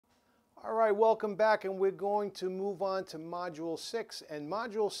All right, welcome back, and we're going to move on to Module 6. And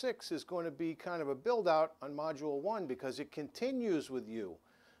Module 6 is going to be kind of a build-out on Module 1 because it continues with you.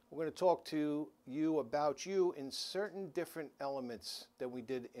 We're going to talk to you about you in certain different elements that we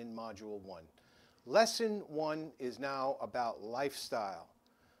did in Module 1. Lesson 1 is now about lifestyle.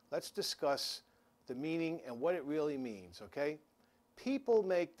 Let's discuss the meaning and what it really means, okay? People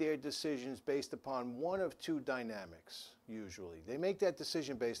make their decisions based upon one of two dynamics, usually. They make that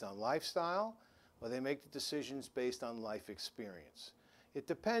decision based on lifestyle, or they make the decisions based on life experience. It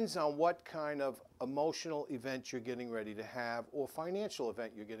depends on what kind of emotional event you're getting ready to have or financial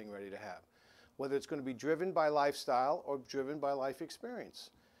event you're getting ready to have, whether it's going to be driven by lifestyle or driven by life experience.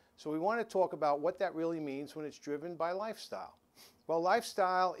 So we want to talk about what that really means when it's driven by lifestyle. Well,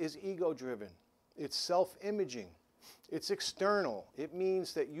 lifestyle is ego-driven. It's self-imaging. It's external. It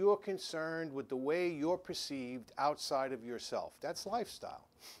means that you're concerned with the way you're perceived outside of yourself. That's lifestyle,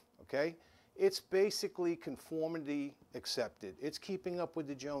 okay? It's basically conformity accepted. It's keeping up with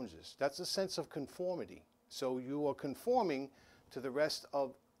the Joneses. That's a sense of conformity. So you are conforming to the rest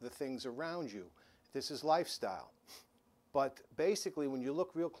of the things around you. This is lifestyle. But basically, when you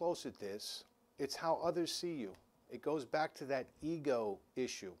look real close at this, it's how others see you. It goes back to that ego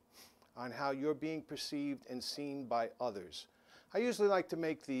issue on how you're being perceived and seen by others. I usually like to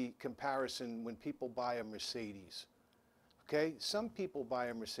make the comparison when people buy a Mercedes. Okay, some people buy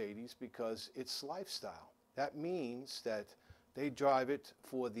a Mercedes because it's lifestyle. That means that they drive it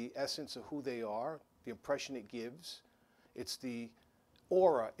for the essence of who they are, the impression it gives. It's the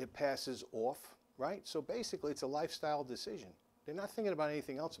aura it passes off, right? So basically it's a lifestyle decision. They're not thinking about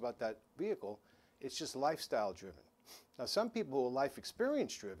anything else about that vehicle. It's just lifestyle driven. Now some people who are life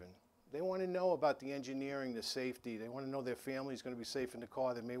experience driven, they want to know about the engineering, the safety. They want to know their family is going to be safe in the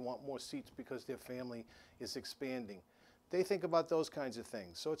car. They may want more seats because their family is expanding. They think about those kinds of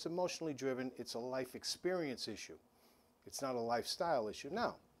things. So it's emotionally driven. It's a life experience issue. It's not a lifestyle issue.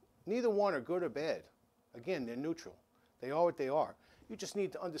 Now, neither one are good or bad. Again, they're neutral. They are what they are. You just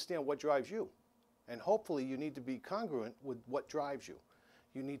need to understand what drives you. And hopefully you need to be congruent with what drives you.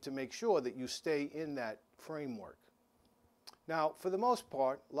 You need to make sure that you stay in that framework. Now, for the most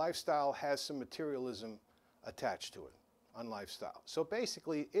part, lifestyle has some materialism attached to it on lifestyle. So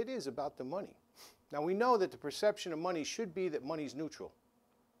basically, it is about the money. Now, we know that the perception of money should be that money's neutral.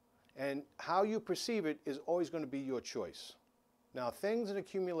 And how you perceive it is always going to be your choice. Now, things and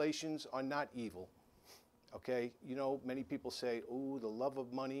accumulations are not evil. Okay? You know, many people say, ooh, the love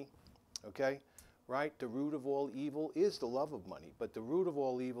of money. Okay? Right? The root of all evil is the love of money. But the root of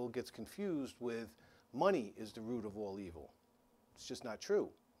all evil gets confused with money is the root of all evil. It's just not true.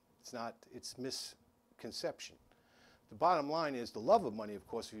 It's not, it's misconception. The bottom line is the love of money, of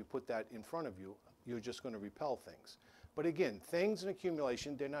course, if you put that in front of you, you're just going to repel things. But again, things in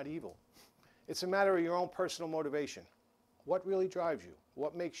accumulation, they're not evil. It's a matter of your own personal motivation. What really drives you?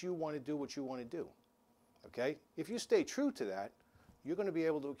 What makes you want to do what you want to do? Okay? If you stay true to that, you're going to be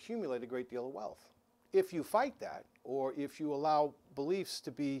able to accumulate a great deal of wealth. If you fight that, or if you allow beliefs to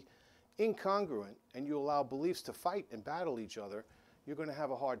be incongruent and you allow beliefs to fight and battle each other, you're going to have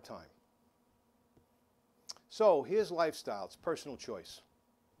a hard time. So here's lifestyle. It's personal choice.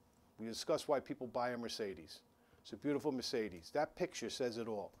 We discussed why people buy a Mercedes. It's a beautiful Mercedes. That picture says it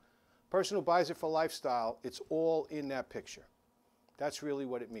all. Person who buys it for lifestyle, it's all in that picture. That's really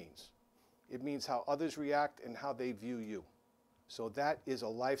what it means. It means how others react and how they view you. So that is a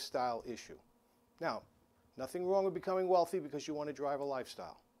lifestyle issue. Now, nothing wrong with becoming wealthy because you want to drive a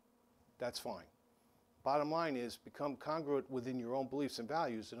lifestyle. That's fine. Bottom line is become congruent within your own beliefs and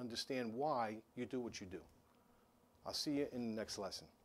values and understand why you do what you do. I'll see you in the next lesson.